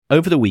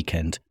over the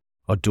weekend,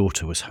 our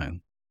daughter was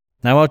home.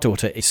 Now, our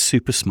daughter is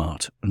super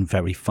smart and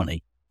very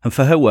funny. And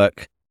for her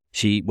work,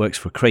 she works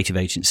for a creative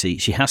agency.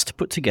 She has to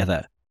put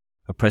together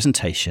a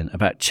presentation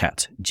about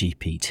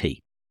ChatGPT.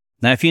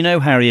 Now, if you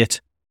know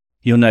Harriet,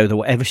 you'll know that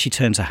whatever she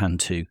turns her hand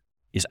to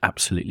is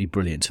absolutely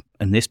brilliant.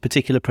 And this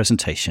particular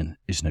presentation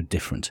is no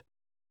different.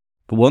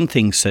 But one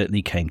thing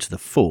certainly came to the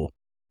fore.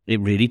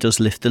 It really does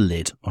lift the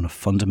lid on a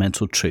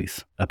fundamental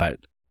truth about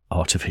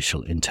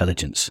artificial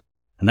intelligence.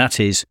 And that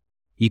is,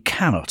 you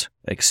cannot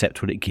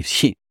accept what it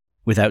gives you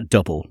without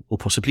double or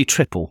possibly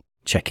triple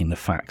checking the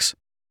facts.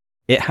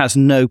 It has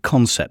no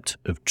concept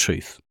of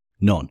truth.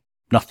 None.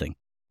 Nothing.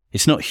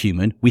 It's not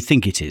human. We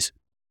think it is.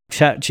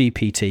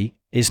 ChatGPT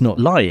is not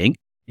lying.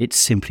 It's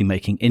simply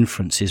making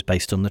inferences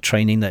based on the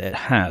training that it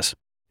has.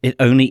 It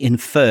only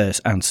infers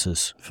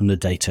answers from the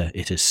data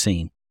it has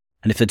seen.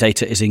 And if the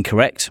data is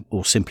incorrect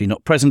or simply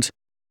not present,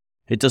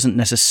 it doesn't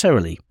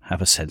necessarily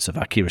have a sense of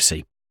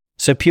accuracy.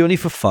 So purely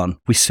for fun,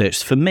 we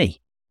searched for me,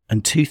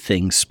 and two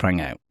things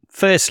sprang out.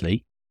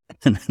 Firstly,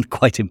 and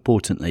quite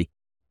importantly,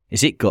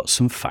 is it got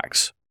some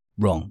facts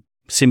wrong.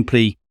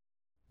 Simply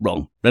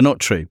wrong. They're not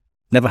true.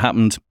 Never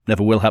happened,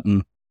 never will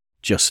happen,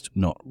 just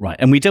not right.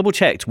 And we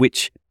double-checked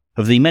which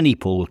of the many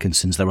Paul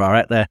Wilkinsons there are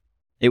out there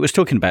it was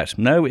talking about.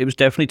 No, it was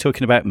definitely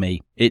talking about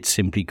me. It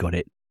simply got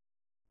it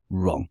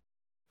wrong.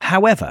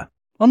 However,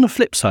 on the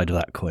flip side of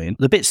that coin,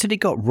 the bits that it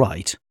got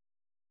right,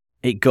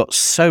 it got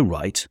so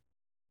right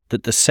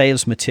that the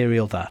sales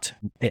material that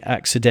it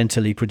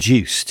accidentally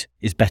produced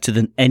is better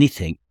than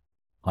anything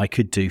I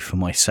could do for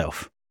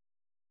myself.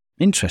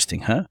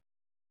 Interesting, huh?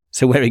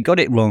 So where it got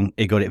it wrong,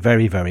 it got it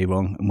very, very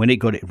wrong. And when it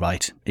got it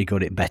right, it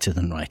got it better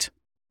than right.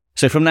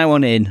 So from now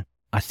on in,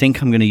 I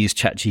think I'm going to use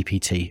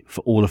ChatGPT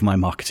for all of my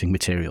marketing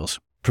materials,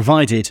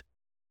 provided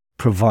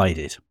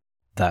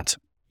that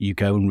you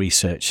go and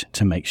research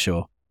to make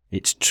sure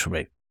it's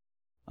true.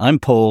 I'm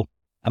Paul.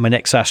 I'm an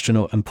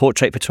ex-astronaut and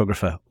portrait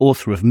photographer,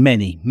 author of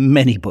many,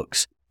 many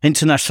books,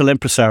 international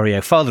impresario,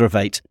 father of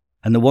 8,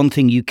 and the one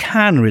thing you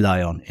can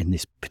rely on in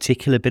this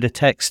particular bit of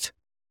text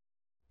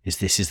is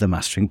this is the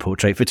Mastering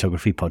Portrait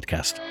Photography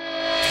podcast.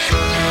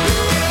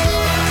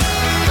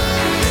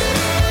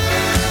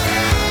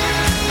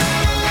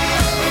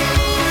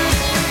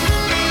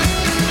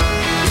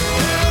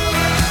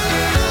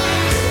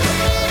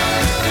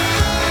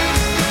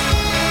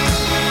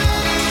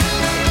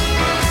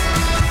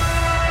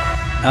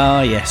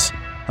 Ah, yes,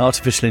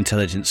 artificial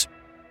intelligence.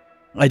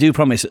 I do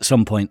promise at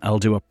some point I'll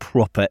do a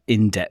proper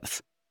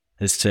in-depth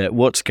as to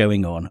what's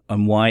going on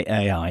and why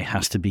AI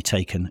has to be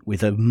taken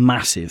with a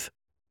massive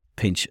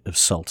pinch of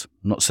salt.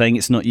 I'm not saying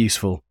it's not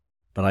useful,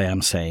 but I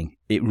am saying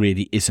it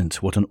really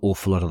isn't what an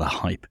awful lot of the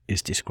hype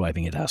is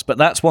describing it as. But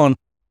that's one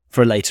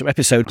for a later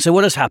episode. So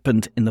what has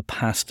happened in the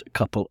past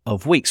couple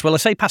of weeks? Well, I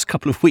say past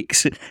couple of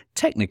weeks,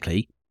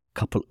 technically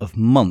couple of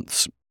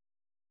months.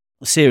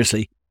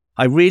 Seriously,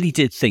 I really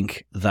did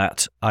think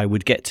that I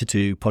would get to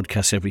do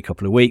podcasts every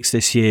couple of weeks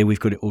this year. We've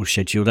got it all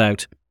scheduled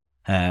out.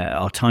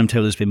 Our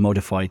timetable has been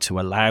modified to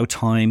allow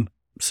time,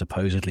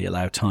 supposedly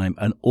allow time.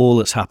 And all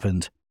that's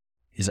happened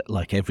is that,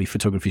 like every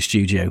photography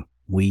studio,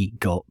 we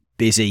got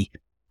busy.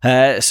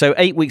 So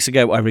 8 weeks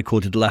ago, I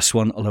recorded the last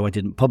one, although I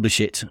didn't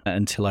publish it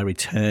until I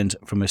returned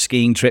from a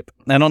skiing trip.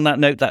 And on that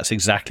note, that's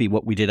exactly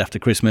what we did after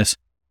Christmas.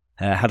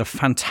 Had a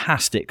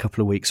fantastic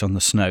couple of weeks on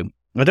the snow.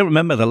 I don't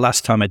remember the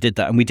last time I did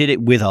that, and we did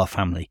it with our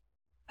family.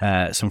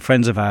 Some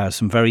friends of ours,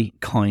 some very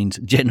kind,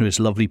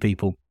 generous, lovely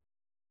people,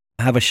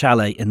 have a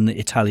chalet in the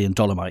Italian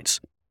Dolomites,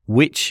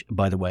 which,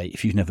 by the way,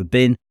 if you've never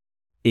been,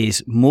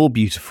 is more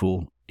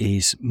beautiful,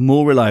 is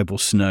more reliable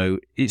snow.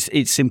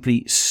 It's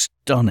simply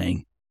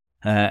stunning.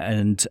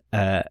 And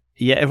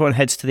everyone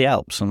heads to the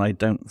Alps, and I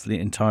don't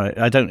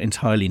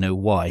entirely know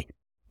why.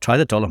 Try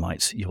the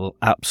Dolomites. You'll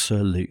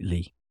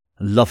absolutely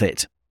love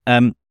it.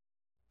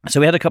 So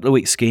we had a couple of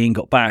weeks skiing,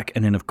 got back,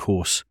 and then, of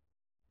course,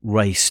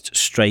 raced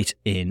straight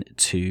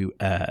into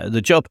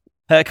the job.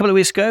 A couple of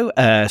weeks ago,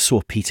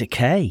 saw Peter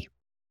Kay.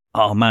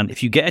 Oh, man,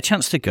 if you get a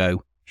chance to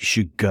go, you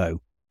should go.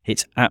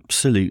 It's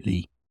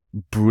absolutely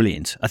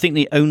brilliant. I think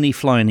the only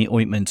fly in the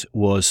ointment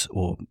was,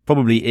 or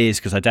probably is,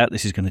 because I doubt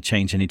this is going to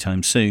change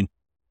anytime soon,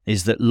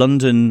 is that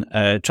London,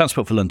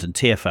 Transport for London,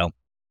 TfL,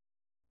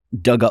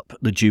 dug up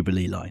the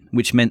Jubilee line,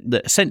 which meant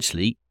that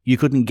essentially you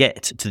couldn't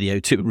get to the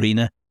O2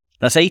 Arena.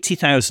 That's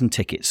 80,000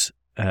 tickets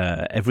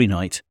every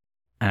night,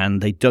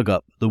 and they dug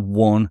up the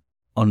one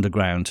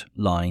underground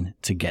line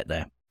to get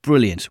there.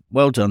 Brilliant.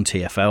 Well done,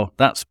 TfL.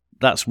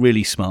 That's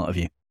really smart of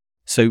you.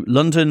 So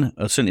London,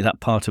 or certainly that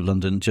part of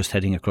London, just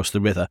heading across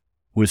the river,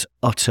 was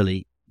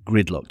utterly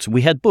gridlocked.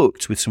 We had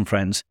booked with some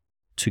friends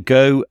to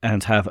go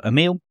and have a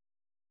meal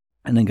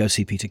and then go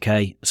see Peter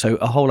Kay. So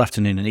a whole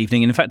afternoon and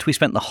evening. And in fact, we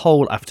spent the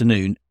whole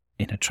afternoon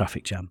in a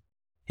traffic jam.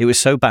 It was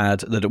so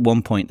bad that at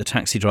one point the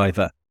taxi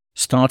driver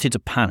started to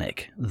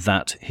panic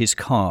that his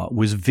car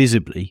was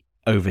visibly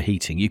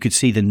overheating. You could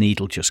see the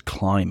needle just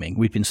climbing.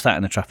 We'd been sat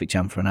in a traffic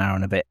jam for an hour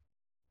and a bit.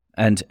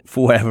 And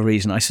for whatever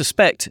reason, I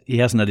suspect he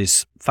hasn't had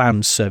his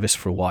fan service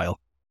for a while.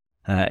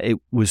 It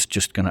was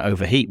just going to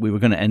overheat. We were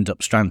going to end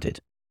up stranded.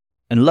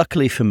 And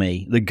luckily for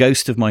me, the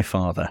ghost of my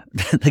father,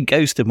 the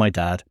ghost of my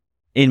dad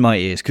in my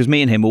ears, because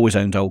me and him always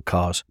owned old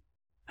cars.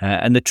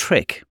 And the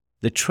trick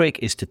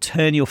is to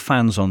turn your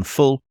fans on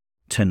full,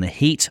 turn the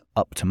heat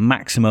up to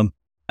maximum,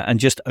 and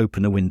just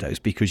open the windows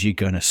because you're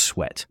going to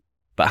sweat.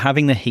 But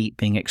having the heat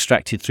being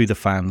extracted through the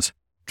fans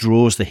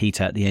draws the heat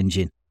out the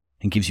engine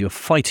and gives you a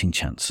fighting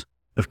chance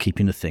of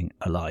keeping the thing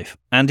alive.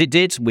 And it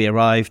did. We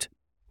arrived.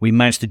 We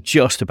managed to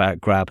just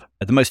about grab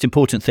the most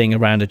important thing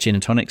around a gin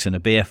and tonics and a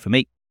beer for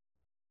me,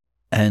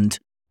 and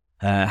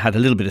had a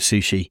little bit of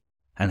sushi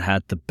and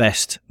had the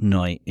best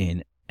night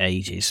in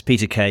ages.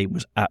 Peter Kay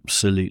was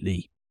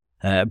absolutely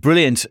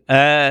brilliant.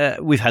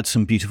 We've had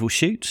some beautiful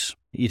shoots.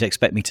 You'd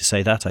expect me to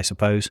say that, I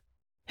suppose.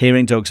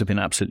 Hearing Dogs have been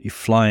absolutely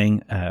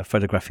flying,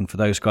 photographing for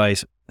those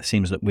guys. It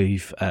seems that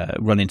we've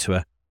run into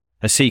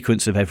a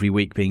sequence of every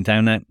week being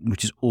down there,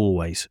 which is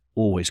always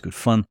good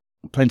fun.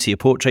 Plenty of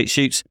portrait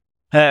shoots.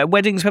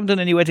 Weddings, we haven't done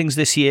any weddings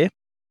this year.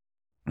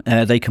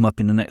 They come up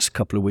in the next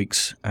couple of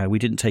weeks. We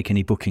didn't take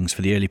any bookings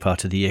for the early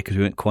part of the year because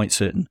we weren't quite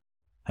certain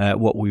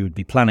what we would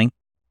be planning.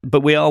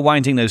 But we are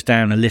winding those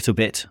down a little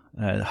bit,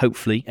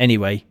 hopefully.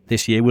 Anyway,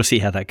 this year, we'll see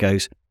how that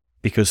goes,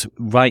 because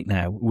right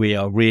now we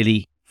are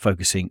really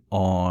focusing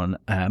on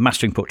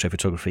mastering portrait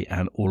photography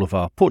and all of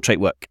our portrait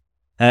work.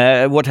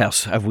 What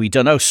else have we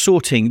done? Oh,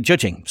 sorting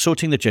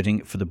the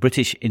judging for the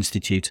British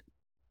Institute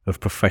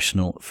of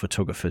Professional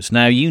Photographers.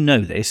 Now, you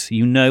know this.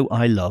 You know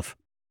I love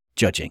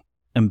judging.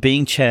 And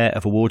being chair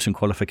of awards and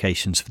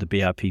qualifications for the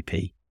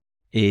BIPP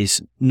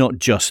is not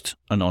just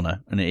an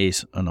honour, and it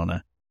is an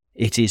honour.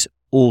 It is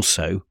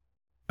also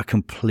a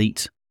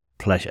complete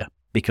pleasure,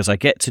 because I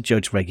get to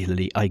judge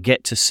regularly. I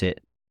get to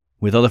sit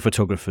with other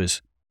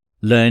photographers,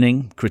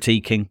 learning,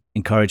 critiquing,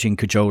 encouraging,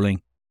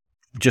 cajoling,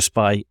 just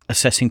by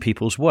assessing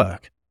people's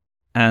work.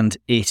 And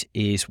it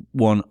is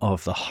one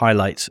of the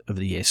highlights of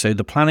the year. So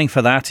the planning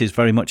for that is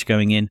very much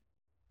going in.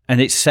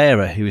 And it's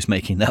Sarah who is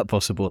making that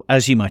possible,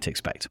 as you might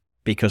expect,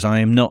 because I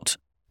am not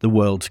the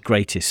world's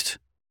greatest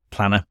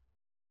planner.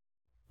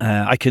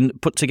 I can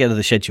put together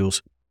the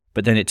schedules,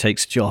 but then it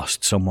takes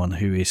just someone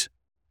who is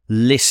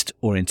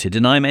list-oriented.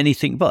 And I'm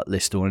anything but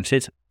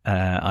list-oriented.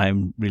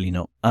 I'm really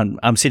not.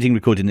 I'm sitting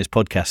recording this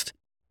podcast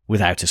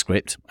without a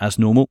script, as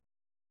normal.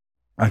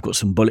 I've got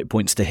some bullet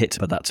points to hit,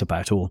 but that's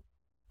about all.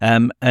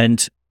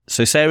 And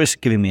so Sarah's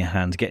giving me a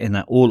hand getting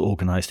that all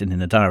organised and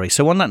in a diary.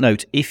 So on that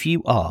note, if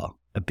you are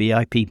a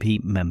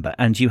BIPP member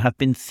and you have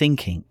been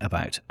thinking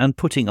about and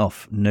putting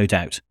off, no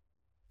doubt,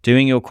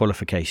 doing your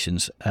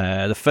qualifications,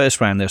 the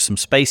first round, there's some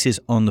spaces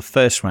on the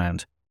first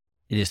round.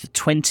 It is the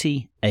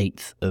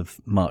 28th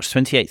of March,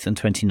 28th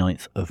and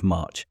 29th of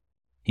March.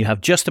 You have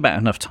just about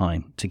enough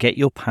time to get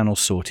your panel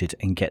sorted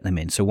and get them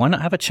in. So why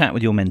not have a chat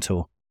with your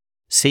mentor?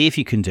 See if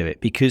you can do it,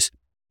 because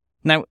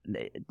now,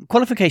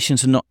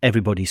 qualifications are not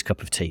everybody's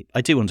cup of tea.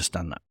 I do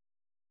understand that.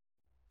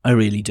 I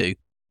really do.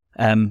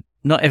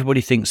 Not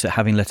everybody thinks that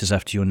having letters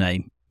after your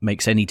name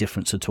makes any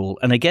difference at all.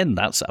 And again,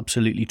 that's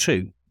absolutely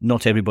true.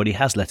 Not everybody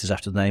has letters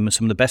after the name, and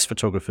some of the best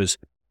photographers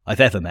I've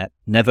ever met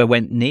never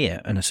went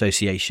near an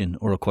association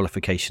or a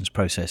qualifications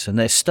process, and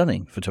they're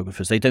stunning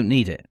photographers. They don't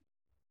need it.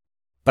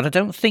 But I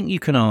don't think you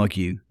can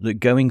argue that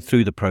going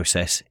through the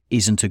process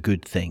isn't a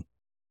good thing.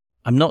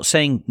 I'm not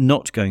saying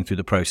not going through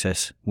the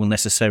process will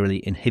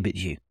necessarily inhibit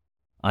you.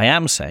 I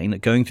am saying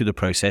that going through the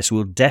process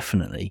will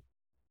definitely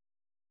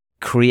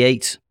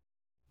create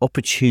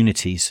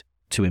opportunities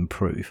to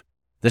improve.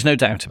 There's no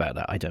doubt about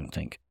that, I don't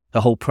think.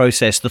 The whole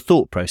process, the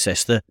thought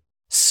process, the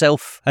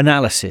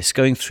self-analysis,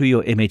 going through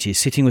your images,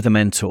 sitting with a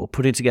mentor,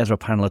 putting together a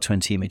panel of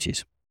 20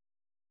 images.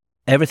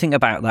 Everything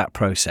about that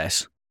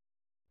process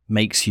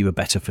makes you a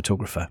better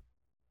photographer,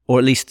 or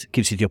at least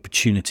gives you the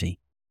opportunity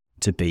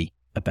to be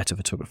a better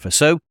photographer.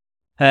 So,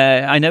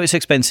 I know it's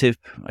expensive.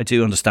 I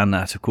do understand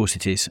that. Of course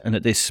it is. And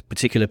at this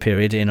particular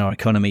period in our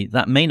economy,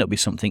 that may not be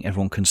something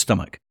everyone can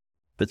stomach.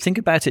 But think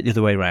about it the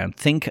other way around.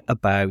 Think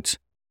about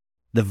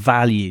the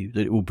value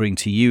that it will bring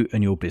to you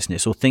and your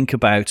business, or think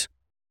about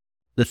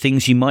the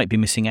things you might be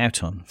missing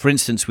out on. For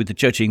instance, with the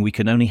judging, we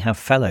can only have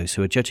fellows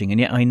who are judging. And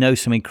yet I know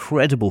some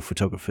incredible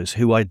photographers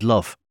who I'd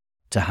love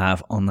to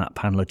have on that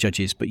panel of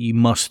judges, but you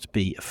must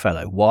be a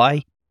fellow.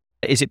 Why?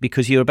 Is it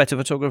because you're a better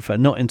photographer?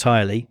 Not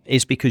entirely.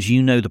 It's because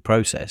you know the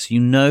process. You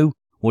know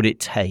what it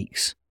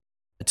takes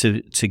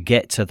to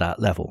get to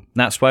that level.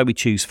 That's why we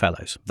choose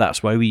fellows.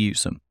 That's why we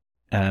use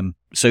them.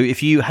 So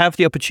if you have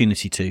the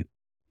opportunity to,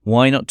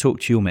 why not talk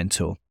to your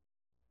mentor?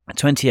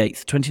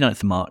 28th, 29th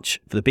of March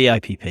for the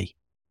BIPP.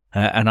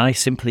 And I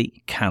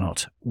simply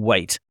cannot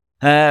wait.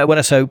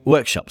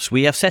 Workshops.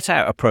 We have set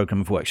out a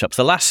program of workshops.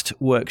 The last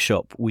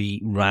workshop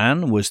we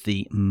ran was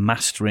the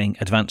Mastering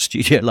Advanced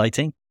Studio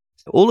Lighting.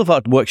 All of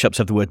our workshops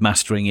have the word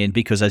mastering in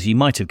because, as you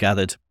might have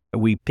gathered,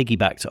 we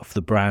piggybacked off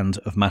the brand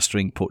of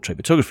Mastering Portrait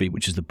Photography,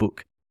 which is the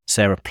book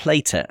Sarah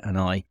Plater and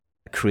I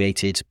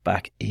created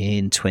back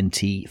in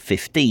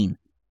 2015.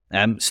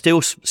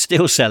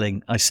 Still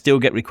selling. I still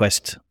get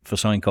requests for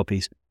signed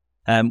copies,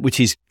 which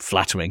is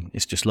flattering.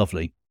 It's just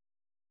lovely.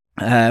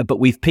 But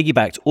we've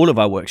piggybacked all of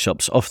our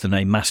workshops off the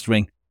name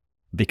Mastering.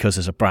 because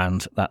as a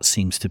brand, that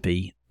seems to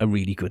be a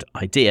really good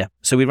idea.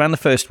 So we ran the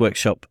first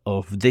workshop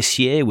of this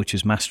year, which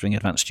was Mastering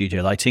Advanced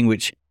Studio Lighting,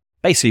 which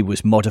basically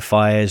was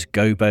modifiers,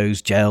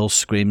 gobos, gels,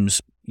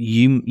 scrims,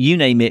 you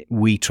name it,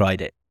 we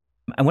tried it.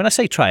 And when I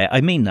say try it,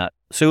 I mean that.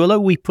 So although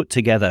we put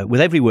together,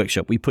 with every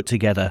workshop, we put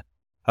together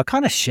a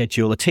kind of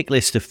schedule, a tick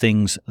list of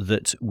things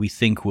that we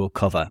think we'll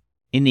cover.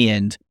 In the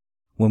end,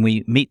 when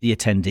we meet the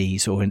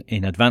attendees or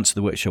in advance of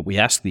the workshop, we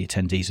ask the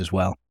attendees as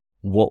well,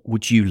 what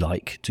would you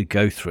like to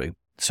go through?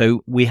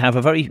 So we have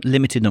a very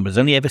limited number. There's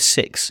only ever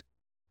six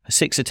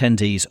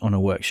attendees on a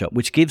workshop,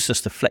 which gives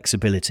us the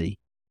flexibility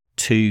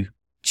to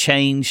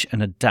change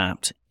and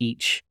adapt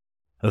each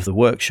of the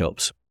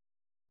workshops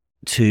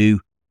to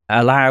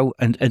allow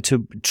and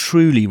to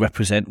truly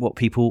represent what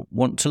people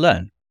want to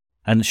learn.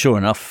 And sure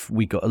enough,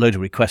 we got a load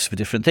of requests for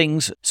different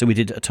things. So we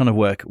did a ton of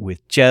work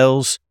with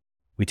gels.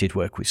 We did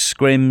work with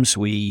scrims.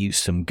 We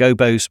used some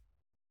gobos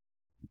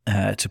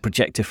to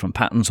project different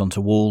patterns onto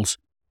walls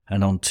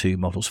and onto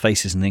models'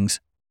 faces and things.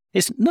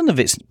 None of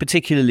it's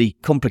particularly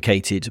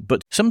complicated,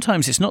 but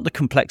sometimes it's not the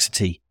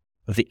complexity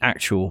of the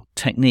actual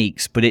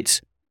techniques, but it's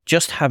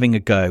just having a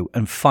go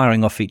and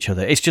firing off each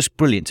other. It's just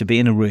brilliant to be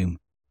in a room,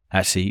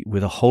 actually,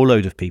 with a whole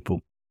load of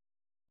people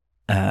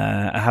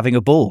having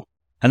a ball.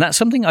 And that's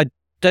something I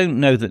don't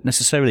know that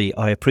necessarily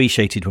I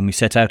appreciated when we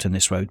set out on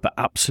this road, but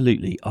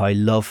absolutely, I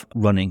love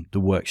running the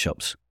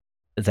workshops.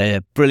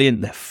 They're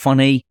brilliant, they're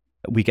funny.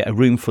 We get a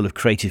room full of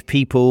creative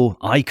people.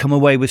 I come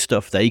away with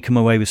stuff, they come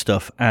away with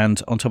stuff.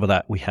 And on top of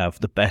that, we have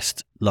the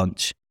best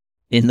lunch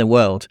in the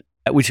world,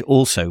 which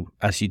also,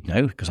 as you'd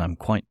know, because I'm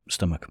quite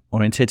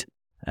stomach-oriented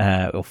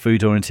or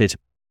food-oriented,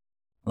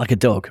 like a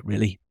dog,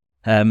 really,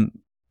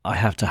 I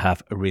have to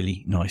have a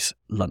really nice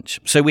lunch.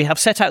 So we have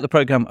set out the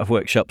program of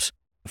workshops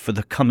for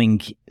the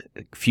coming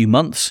few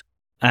months,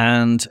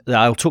 and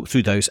I'll talk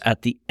through those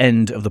at the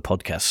end of the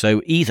podcast.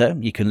 So either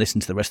you can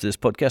listen to the rest of this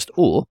podcast,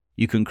 or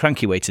you can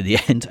crank your way to the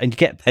end and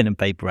get pen and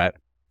paper out.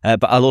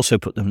 But I'll also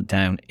put them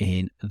down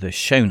in the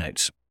show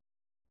notes.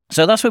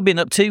 So that's what we've been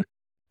up to.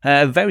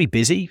 Very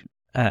busy,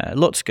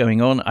 lots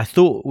going on. I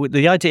thought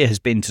the idea has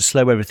been to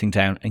slow everything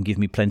down and give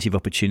me plenty of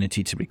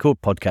opportunity to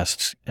record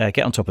podcasts,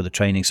 get on top of the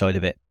training side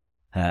of it.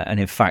 And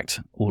in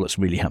fact, all that's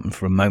really happened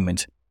for a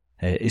moment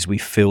is we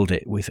filled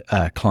it with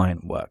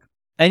client work.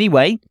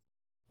 Anyway,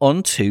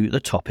 on to the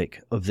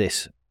topic of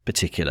this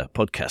particular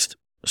podcast.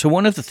 So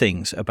one of the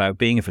things about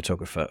being a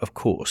photographer, of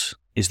course,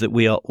 is that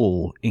we are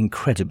all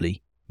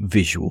incredibly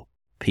visual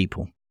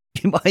people.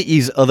 You might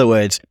use other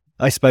words,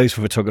 I suppose,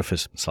 for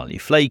photographers. Slightly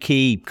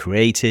flaky,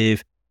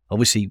 creative,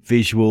 obviously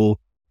visual,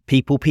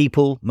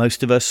 people,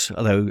 most of us,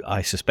 although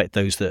I suspect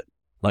those that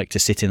like to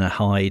sit in a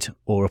hide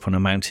or up on a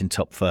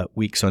mountaintop for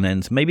weeks on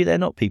end, maybe they're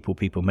not people,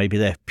 maybe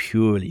they're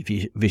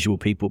purely visual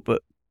people.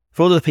 But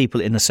for all of the people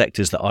in the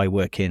sectors that I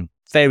work in,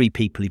 very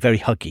peoply, very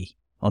huggy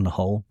on the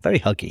whole, very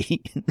huggy.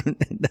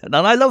 And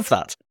I love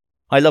that.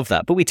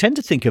 But we tend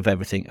to think of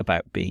everything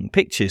about being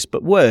pictures,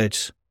 but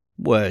words.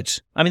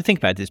 I mean, think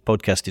about it. This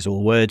podcast is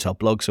all words. Our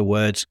blogs are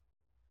words.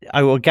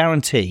 I will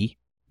guarantee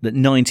that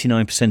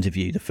 99% of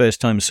you, the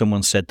first time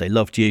someone said they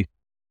loved you,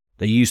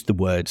 they used the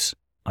words,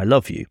 I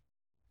love you.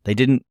 They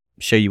didn't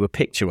show you a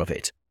picture of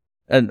it.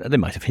 And they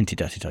might have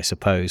hinted at it, I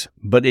suppose.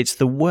 But it's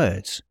the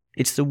words.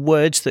 It's the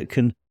words that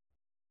can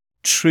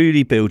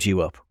truly build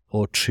you up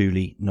or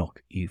truly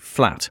knock you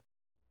flat.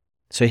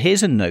 So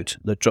here's a note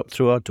that dropped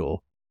through our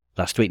door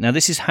last week. Now,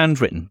 this is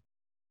handwritten.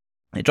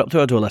 It dropped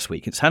through our door last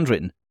week. It's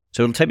handwritten.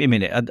 So it'll take me a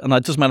minute. And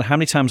it doesn't matter how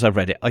many times I've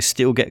read it, I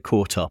still get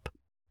caught up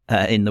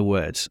in the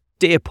words.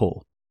 Dear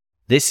Paul,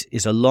 this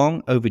is a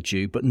long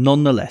overdue, but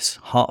nonetheless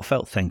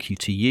heartfelt thank you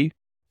to you,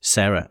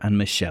 Sarah and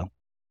Michelle,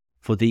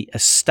 for the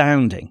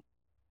astounding,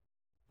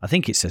 I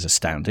think it says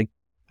astounding,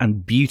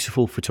 and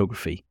beautiful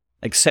photography,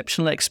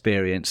 exceptional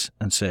experience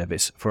and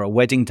service for our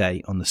wedding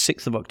day on the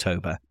 6th of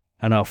October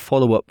and our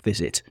follow-up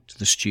visit to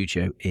the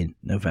studio in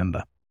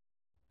November.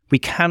 We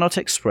cannot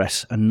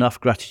express enough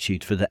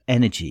gratitude for the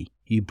energy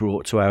you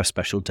brought to our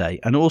special day,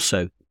 and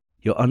also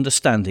your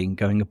understanding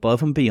going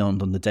above and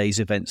beyond on the day's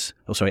events,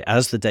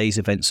 as the day's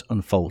events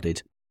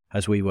unfolded,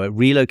 as we were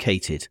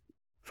relocated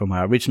from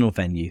our original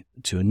venue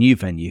to a new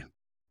venue,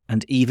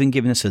 and even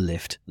giving us a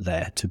lift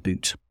there to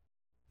boot.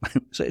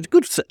 So it's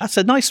good. That's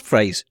a nice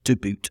phrase, to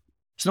boot.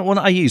 It's not one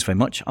that I use very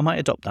much. I might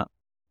adopt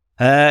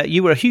that.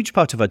 You were a huge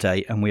part of our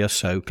day, and we are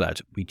so glad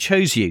we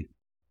chose you.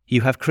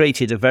 You have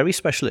created a very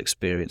special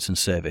experience and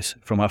service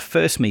from our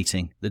first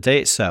meeting, the day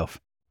itself,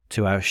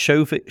 to our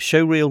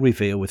showreel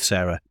reveal with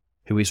Sarah,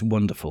 who is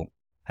wonderful,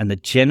 and the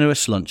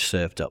generous lunch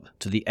served up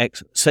to the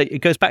So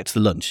it goes back to the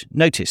lunch.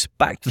 Notice,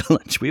 back to the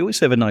lunch. We always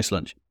serve a nice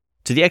lunch.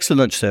 To the excellent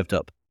lunch served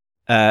up.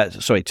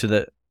 To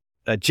the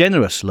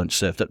generous lunch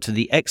served up, to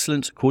the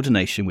excellent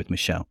coordination with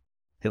Michelle.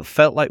 It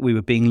felt like we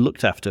were being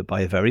looked after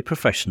by a very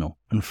professional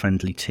and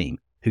friendly team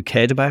who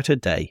cared about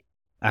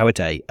our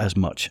day as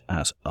much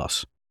as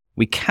us.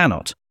 We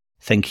cannot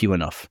thank you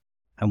enough,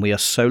 and we are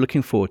so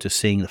looking forward to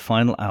seeing the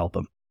final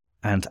album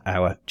and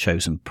our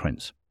chosen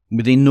prints.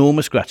 With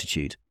enormous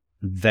gratitude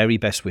and very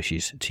best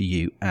wishes to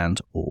you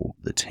and all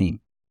the team.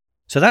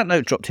 So that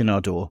note dropped in our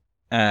door,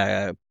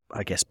 I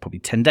guess probably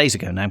 10 days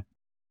ago now,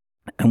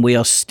 and we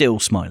are still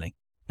smiling.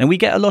 And we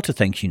get a lot of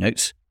thank you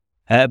notes,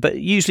 but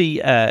usually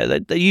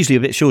they're usually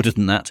a bit shorter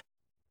than that.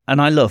 And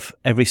I love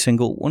every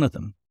single one of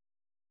them.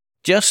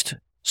 Just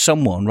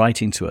someone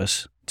writing to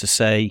us to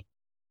say,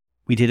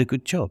 we did a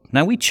good job.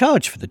 Now, we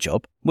charge for the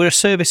job. We're a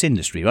service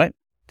industry, right?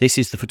 This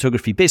is the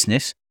photography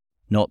business,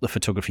 not the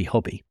photography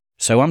hobby.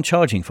 So I'm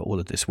charging for all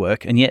of this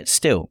work, and yet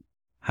still,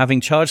 having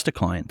charged a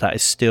client, that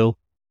is still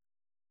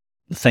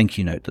the thank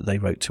you note that they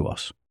wrote to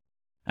us.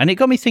 And it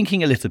got me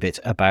thinking a little bit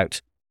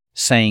about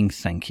saying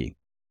thank you.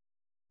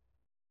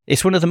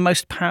 It's one of the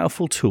most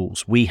powerful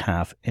tools we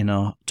have in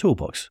our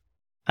toolbox.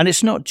 And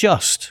it's not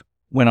just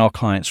when our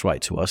clients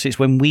write to us, it's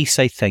when we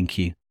say thank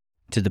you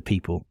to the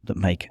people that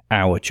make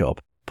our job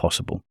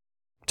possible.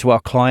 To our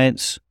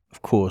clients,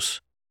 of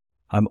course,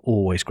 I'm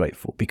always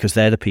grateful because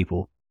they're the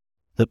people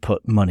that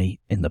put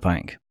money in the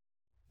bank.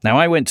 Now,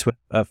 I went to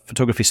a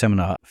photography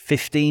seminar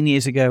 15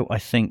 years ago, I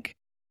think,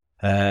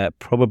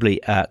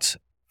 probably at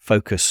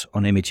Focus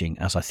on Imaging,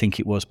 as I think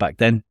it was back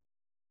then,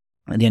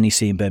 at the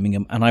NEC in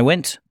Birmingham. And I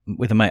went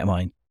with a mate of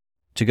mine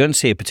to go and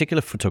see a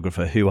particular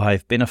photographer who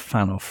I've been a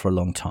fan of for a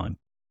long time.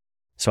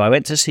 So I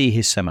went to see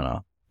his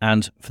seminar,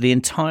 and for the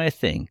entire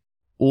thing,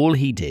 all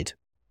he did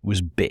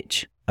was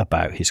bitch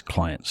about his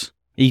clients.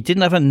 He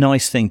didn't have a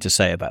nice thing to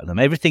say about them.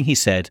 Everything he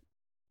said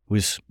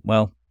was,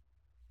 well,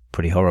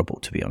 pretty horrible,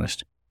 to be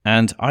honest.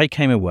 And I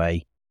came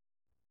away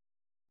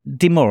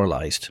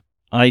demoralized.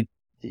 I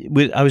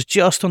was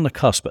just on the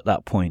cusp at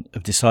that point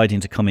of deciding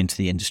to come into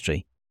the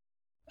industry.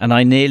 And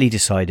I nearly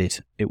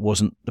decided it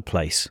wasn't the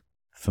place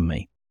for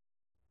me.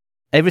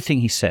 Everything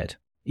he said,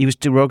 he was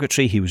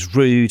derogatory, he was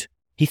rude.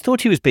 He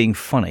thought he was being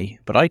funny,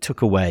 but I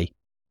took away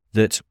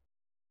that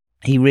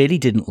he really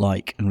didn't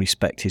like and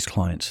respect his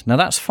clients. Now,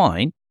 that's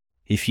fine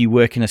if you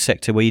work in a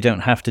sector where you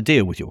don't have to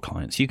deal with your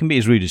clients. You can be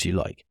as rude as you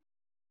like.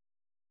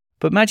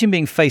 But imagine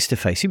being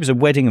face-to-face. He was a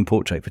wedding and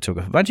portrait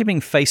photographer. Imagine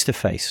being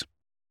face-to-face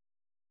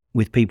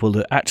with people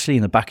that actually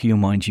in the back of your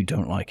mind you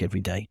don't like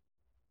every day.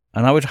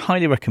 And I would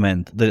highly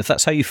recommend that if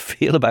that's how you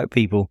feel about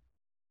people,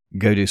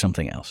 go do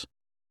something else.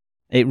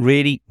 It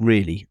really,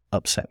 really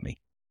upset me.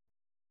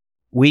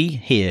 We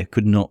here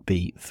could not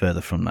be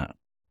further from that.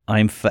 I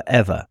am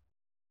forever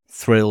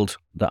thrilled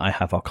that I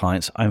have our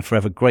clients. I'm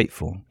forever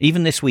grateful.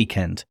 Even this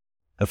weekend,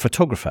 a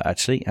photographer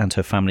actually and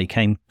her family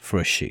came for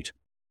a shoot.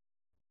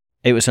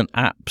 It was an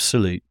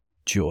absolute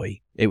joy.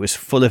 It was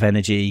full of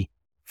energy,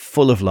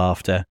 full of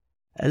laughter,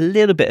 a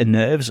little bit of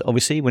nerves.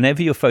 Obviously,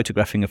 whenever you're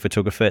photographing a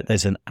photographer,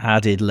 there's an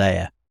added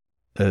layer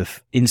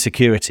of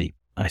insecurity,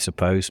 I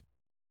suppose,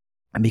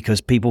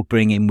 because people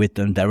bring in with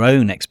them their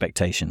own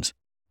expectations.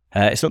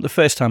 It's not the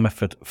first time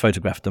I've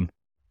photographed them.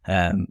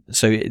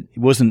 So it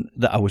wasn't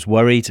that I was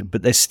worried,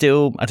 but there's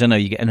still, I don't know,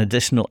 you get an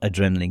additional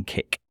adrenaline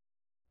kick.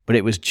 But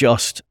it was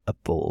just a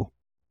ball.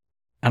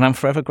 And I'm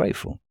forever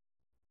grateful.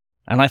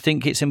 And I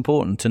think it's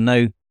important to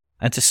know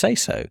and to say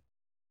so.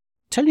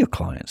 Tell your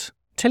clients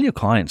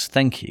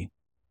thank you.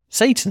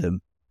 Say to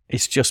them,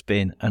 it's just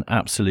been an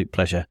absolute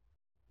pleasure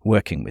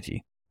working with you.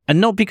 And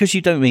not because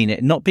you don't mean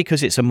it, not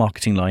because it's a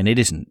marketing line, it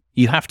isn't.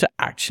 You have to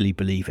actually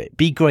believe it.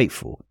 Be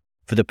grateful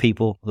for the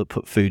people that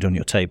put food on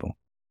your table.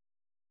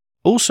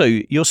 Also,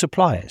 your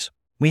suppliers.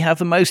 We have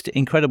the most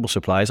incredible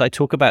suppliers. I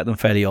talk about them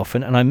fairly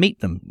often and I meet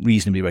them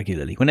reasonably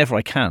regularly, whenever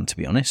I can, to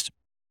be honest.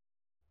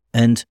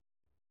 And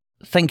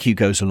thank you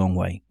goes a long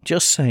way.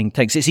 Just saying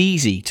thanks. It's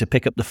easy to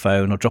pick up the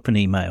phone or drop an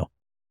email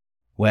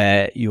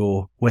where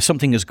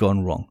something has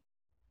gone wrong,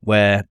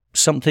 where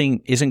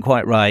something isn't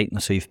quite right.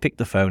 And so you've picked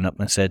the phone up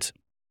and said,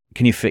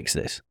 can you fix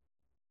this?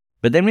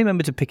 But then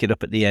remember to pick it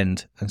up at the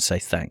end and say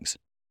thanks.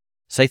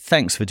 Say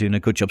thanks for doing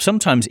a good job.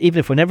 Sometimes, even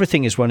if when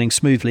everything is running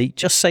smoothly,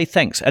 just say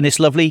thanks. And it's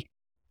lovely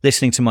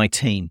listening to my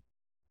team,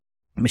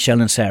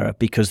 Michelle and Sarah,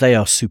 because they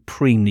are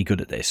supremely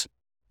good at this.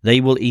 They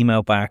will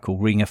email back or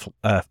ring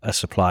a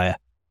supplier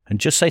and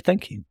just say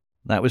thank you.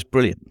 That was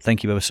brilliant.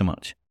 Thank you ever so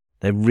much.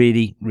 They're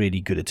really, really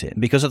good at it.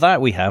 And because of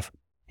that, we have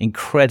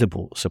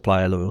incredible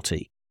supplier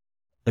loyalty.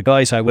 The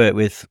guys I work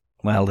with,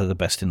 well, they're the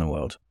best in the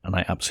world, and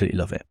I absolutely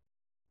love it.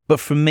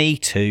 But from me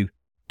to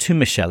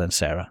Michelle and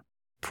Sarah,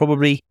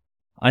 probably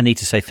I need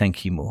to say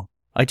thank you more.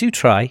 I do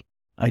try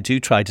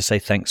to say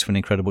thanks for an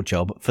incredible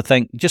job.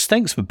 Just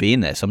thanks for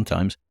being there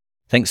sometimes.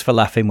 Thanks for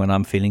laughing when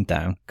I'm feeling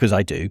down, because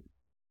I do.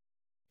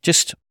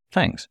 Just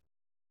thanks.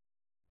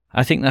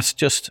 I think that's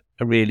just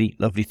a really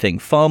lovely thing,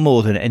 far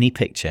more than any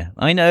picture.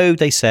 I know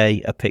they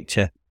say a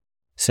picture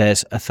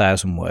says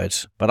 1,000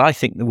 words, but I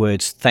think the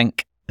words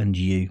thank and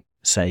you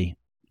say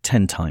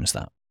 10 times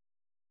that.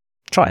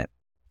 Try it.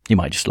 You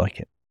might just like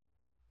it.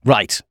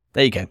 Right.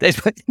 There you go.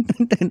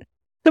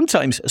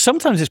 Sometimes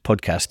this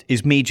podcast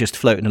is me just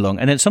floating along,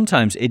 and then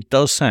sometimes it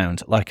does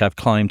sound like I've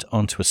climbed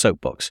onto a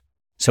soapbox.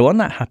 So on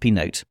that happy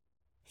note,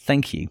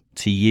 thank you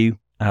to you,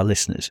 our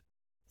listeners,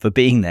 for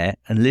being there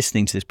and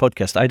listening to this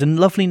podcast. I had a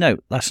lovely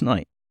note last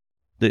night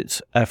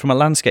that's from a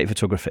landscape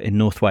photographer in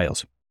North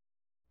Wales.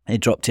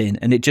 It dropped in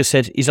and it just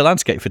said, he's a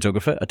landscape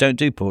photographer. I don't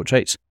do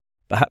portraits,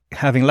 But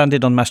having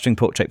landed on mastering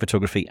portrait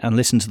photography and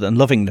listened to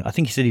them, I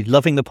think he said he's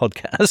loving the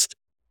podcast,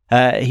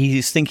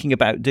 he's thinking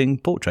about doing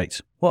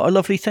portraits. What a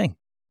lovely thing.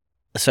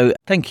 So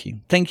thank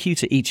you. Thank you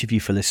to each of you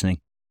for listening.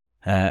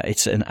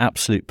 It's an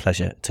absolute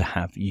pleasure to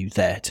have you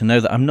there, to know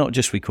that I'm not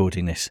just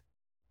recording this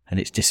and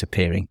it's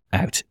disappearing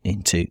out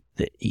into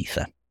the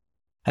ether.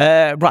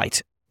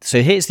 Right.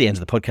 So here's the end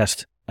of the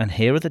podcast, and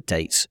here are the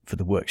dates for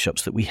the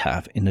workshops that we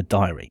have in the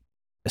diary.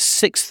 The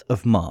 6th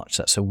of March,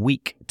 that's a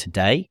week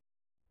today.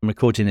 I'm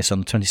recording this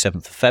on the 27th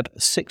of Feb,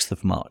 6th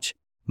of March,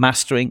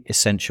 Mastering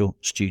Essential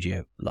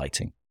Studio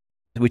Lighting,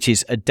 which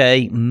is a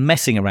day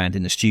messing around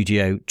in the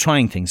studio,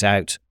 trying things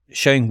out,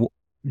 showing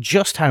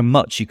just how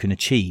much you can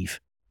achieve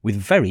with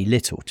very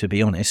little, to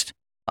be honest.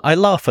 I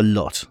laugh a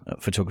lot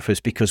at photographers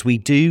because we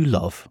do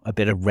love a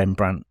bit of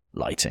Rembrandt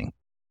lighting.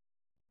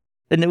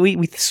 And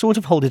we sort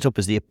of hold it up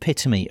as the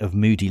epitome of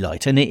moody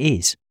light, and it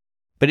is.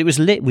 But it was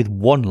lit with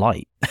one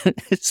light.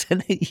 So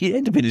you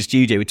end up in a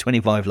studio with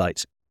 25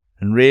 lights.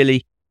 And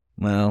really,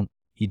 well,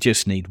 you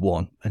just need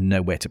one and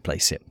know where to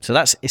place it. So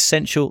that's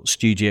Essential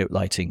Studio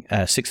Lighting.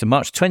 6th of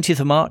March,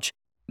 20th of March,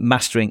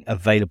 Mastering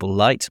Available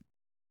Light.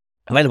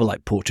 Available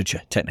Light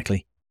Portraiture,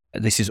 technically.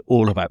 This is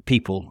all about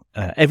people.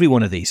 Every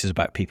one of these is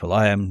about people.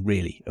 I am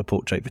really a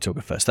portrait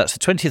photographer. So that's the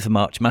 20th of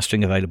March,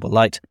 Mastering Available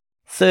Light.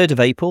 3rd of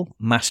April,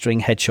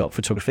 Mastering Headshot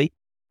Photography.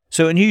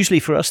 So unusually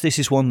for us, this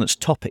is one that's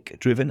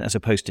topic-driven as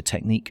opposed to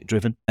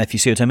technique-driven, if you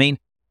see what I mean.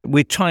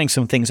 We're trying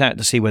some things out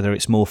to see whether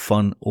it's more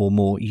fun or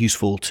more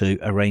useful to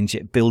arrange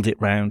it, build it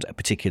around a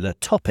particular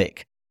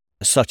topic,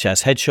 such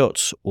as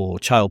headshots or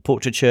child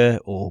portraiture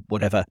or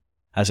whatever,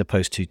 as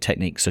opposed to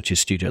techniques such as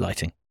studio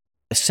lighting.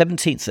 The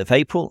 17th of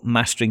April,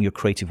 Mastering Your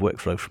Creative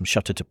Workflow from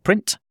Shutter to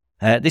Print.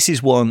 This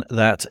is one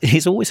that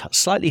is always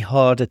slightly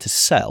harder to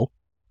sell,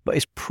 but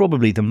it's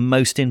probably the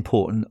most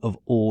important of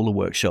all the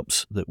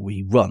workshops that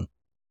we run.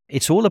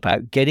 It's all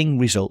about getting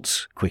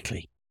results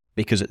quickly,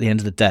 because at the end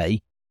of the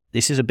day,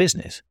 this is a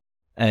business.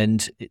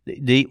 And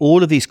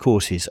all of these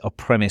courses are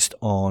premised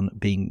on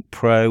being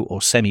pro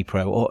or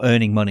semi-pro or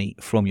earning money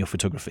from your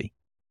photography.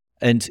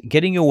 And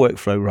getting your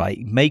workflow right,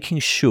 making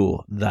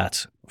sure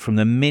that from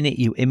the minute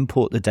you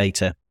import the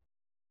data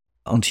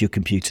onto your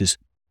computers,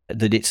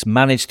 that it's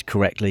managed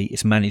correctly,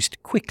 it's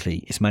managed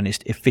quickly, it's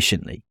managed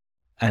efficiently.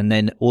 And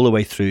then all the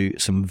way through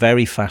some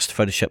very fast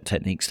Photoshop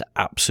techniques to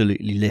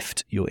absolutely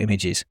lift your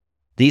images.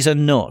 These are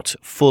not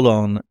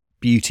full-on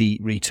beauty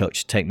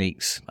retouch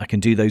techniques. I can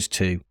do those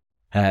too.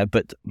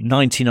 But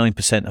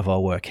 99% of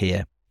our work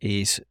here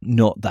is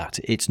not that.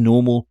 It's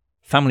normal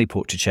family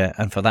portraiture,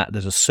 and for that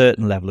there's a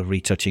certain level of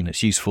retouching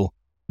that's useful.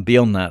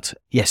 Beyond that,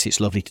 yes,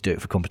 it's lovely to do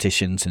it for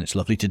competitions, and it's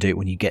lovely to do it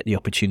when you get the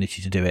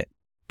opportunity to do it.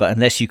 But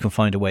unless you can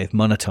find a way of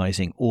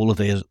monetizing all of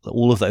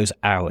those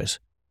hours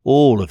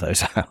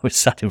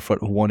sat in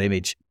front of one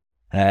image,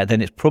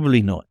 then it's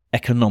probably not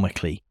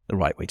economically the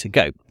right way to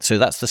go. So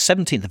that's the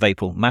 17th of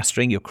April,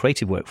 Mastering Your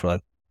Creative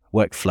Workflow,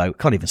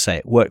 can't even say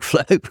it,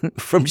 workflow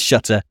from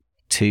Shutter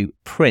to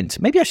Print.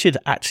 Maybe I should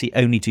actually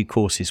only do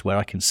courses where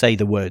I can say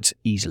the words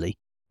easily.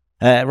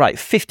 Right,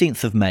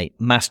 15th of May,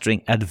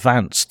 Mastering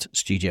Advanced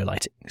Studio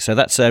Lighting. So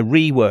that's a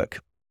rework.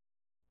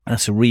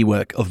 That's a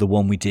rework of the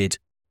one we did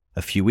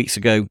a few weeks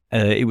ago.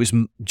 It was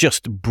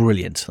just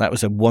brilliant. That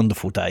was a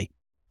wonderful day.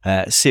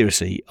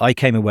 Seriously, I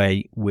came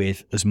away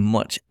with as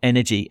much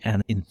energy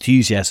and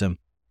enthusiasm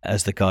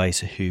as the guys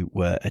who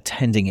were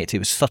attending it. It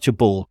was such a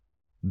ball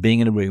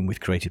being in a room with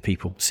creative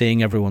people,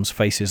 seeing everyone's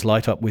faces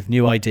light up with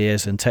new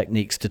ideas and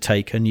techniques to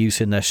take and use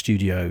in their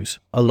studios.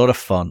 A lot of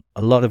fun,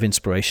 a lot of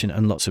inspiration,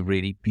 and lots of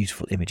really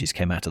beautiful images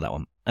came out of that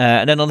one.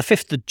 And then on the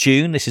 5th of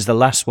June, this is the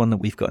last one that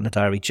we've got in the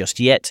diary just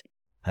yet,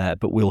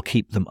 but we'll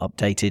keep them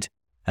updated.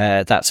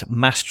 That's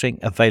Mastering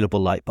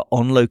Available Light, but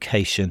on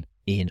location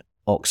in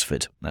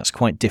Oxford. That's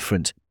quite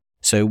different.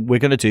 So we're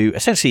going to do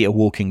essentially a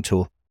walking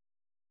tour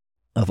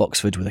of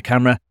Oxford with a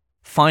camera,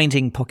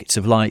 finding pockets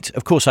of light.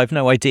 Of course, I've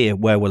no idea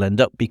where we'll end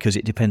up because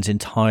it depends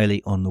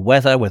entirely on the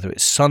weather, whether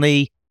it's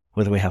sunny,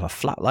 whether we have a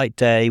flat light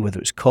day, whether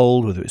it's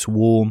cold, whether it's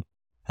warm.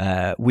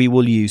 We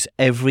will use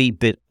every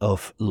bit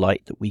of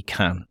light that we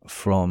can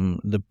from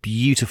the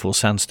beautiful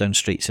sandstone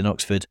streets in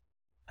Oxford,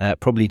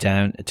 probably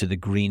down to the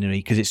greenery,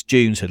 because it's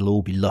June, so it'll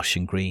all be lush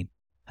and green,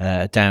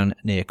 down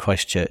near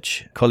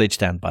Christchurch College,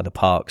 down by the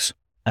parks.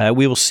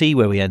 We will see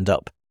where we end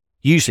up.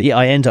 Usually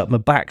I end up in a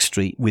back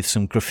street with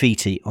some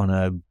graffiti on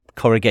a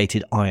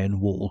corrugated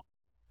iron wall,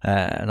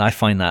 and I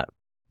find that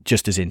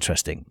just as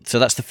interesting. So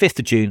that's the 5th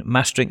of June,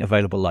 Mastering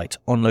Available Light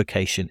on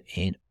location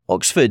in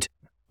Oxford.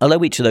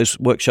 Although each of those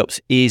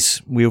workshops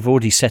we've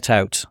already set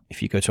out,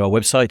 if you go to our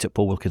website at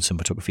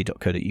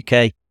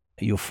paulwilkinsonphotography.co.uk,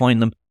 you'll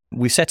find them.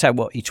 We've set out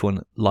what each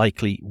one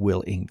likely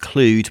will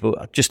include,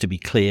 but just to be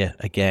clear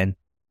again,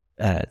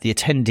 the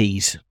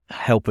attendees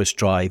help us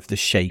drive the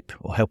shape,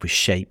 or help us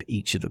shape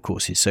each of the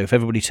courses. So if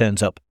everybody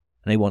turns up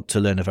and they want to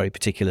learn a very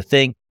particular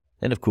thing,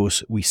 then of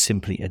course we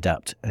simply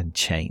adapt and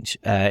change.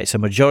 It's a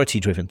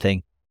majority-driven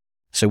thing.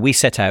 So we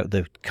set out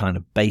the kind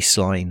of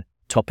baseline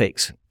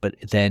topics, but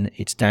then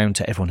it's down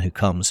to everyone who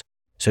comes,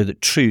 so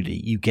that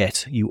truly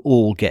you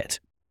all get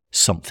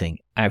something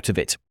out of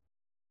it.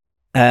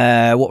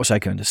 What was I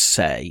going to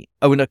say?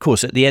 Oh, and of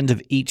course, at the end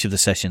of each of the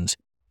sessions,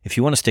 if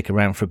you want to stick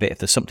around for a bit, if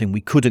there's something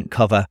we couldn't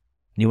cover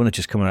and you want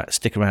to just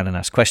stick around and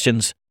ask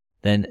questions,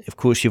 then of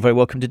course you're very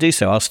welcome to do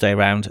so. I'll stay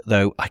around,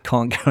 though I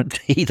can't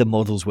guarantee the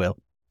models will.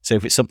 So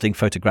if it's something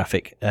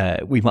photographic,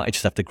 we might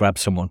just have to grab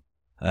someone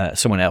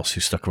else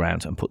who's stuck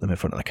around and put them in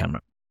front of the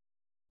camera.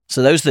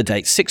 So those are the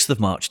dates: 6th of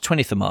March,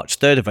 20th of March,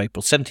 3rd of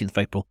April, 17th of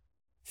April,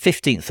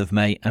 15th of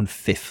May and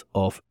 5th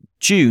of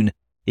June.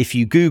 If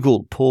you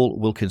Google Paul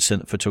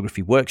Wilkinson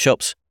Photography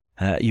Workshops,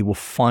 you will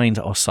find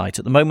our site.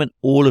 At the moment,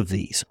 all of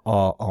these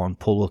are on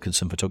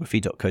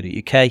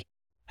paulwilkinsonphotography.co.uk.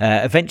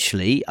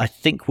 Eventually, I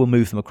think we'll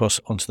move them across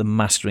onto the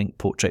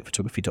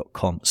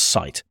masteringportraitphotography.com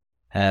site.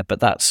 But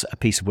that's a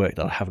piece of work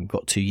that I haven't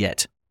got to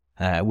yet.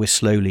 We're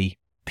slowly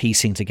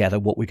piecing together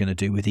what we're going to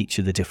do with each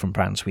of the different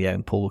brands we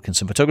own: Paul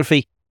Wilkinson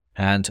Photography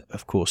and,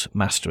 of course,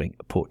 Mastering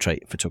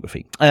Portrait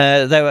Photography.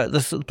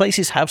 The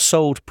places have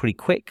sold pretty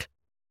quick.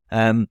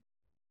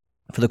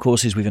 For the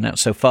courses we've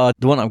announced so far,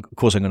 the one, of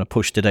course, I'm going to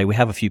push today, we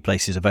have a few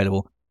places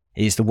available,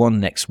 is the one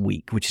next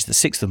week, which is the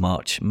 6th of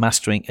March,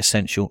 Mastering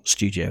Essential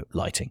Studio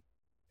Lighting.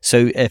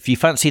 So if you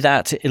fancy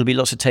that, it'll be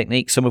lots of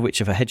techniques, some of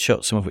which are for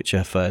headshots, some of which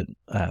are for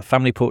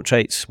family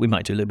portraits. We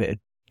might do a little bit of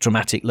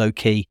dramatic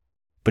low-key,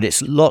 but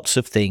it's lots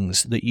of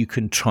things that you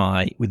can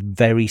try with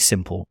very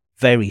simple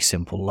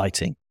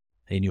lighting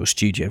in your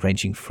studio,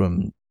 ranging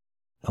from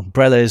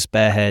umbrellas,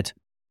 barehead.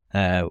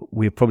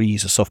 We'll probably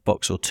use a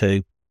softbox or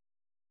two.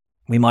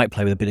 We might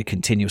play with a bit of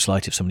continuous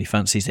light if somebody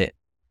fancies it.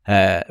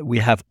 We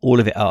have all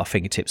of it at our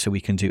fingertips, so we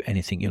can do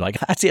anything you like.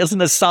 Actually, as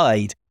an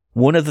aside,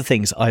 one of the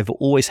things I've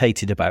always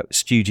hated about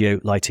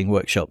studio lighting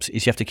workshops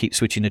is you have to keep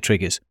switching the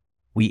triggers.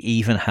 We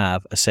even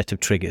have a set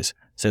of triggers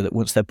so that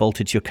once they're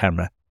bolted to your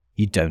camera,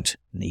 you don't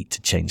need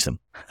to change them.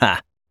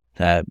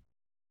 A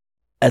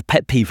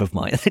pet peeve of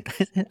mine,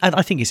 and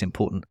I think it's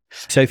important.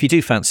 So if you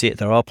do fancy it,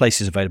 there are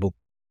places available.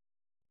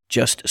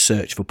 Just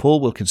search for Paul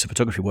Wilkinson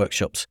Photography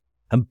Workshops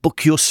and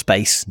book your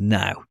space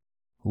now.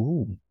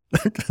 Ooh,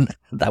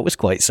 that was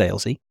quite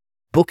salesy.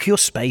 Book your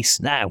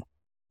space now.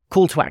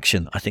 Call to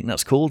action, I think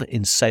that's called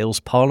in sales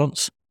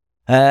parlance.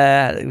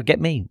 Get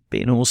me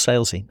being all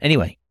salesy.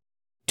 Anyway,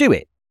 do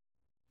it.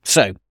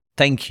 So,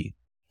 thank you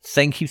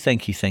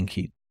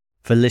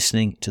for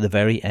listening to the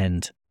very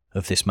end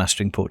of this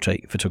Mastering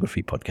Portrait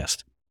Photography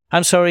podcast.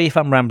 I'm sorry if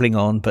I'm rambling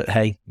on, but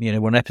hey, we're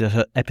on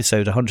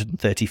episode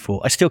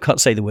 134. I still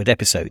can't say the word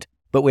episode,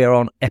 but we are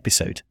on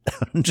episode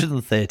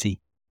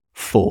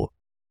 134.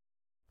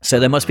 So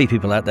there must be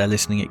people out there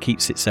listening. It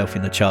keeps itself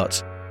in the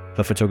charts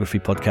for photography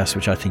podcasts,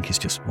 which I think is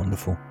just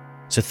wonderful.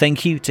 So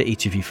thank you to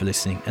each of you for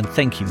listening, and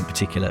thank you in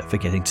particular for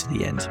getting to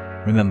the end.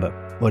 Remember,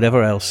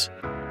 whatever else,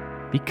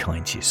 be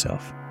kind to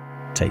yourself.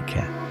 Take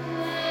care.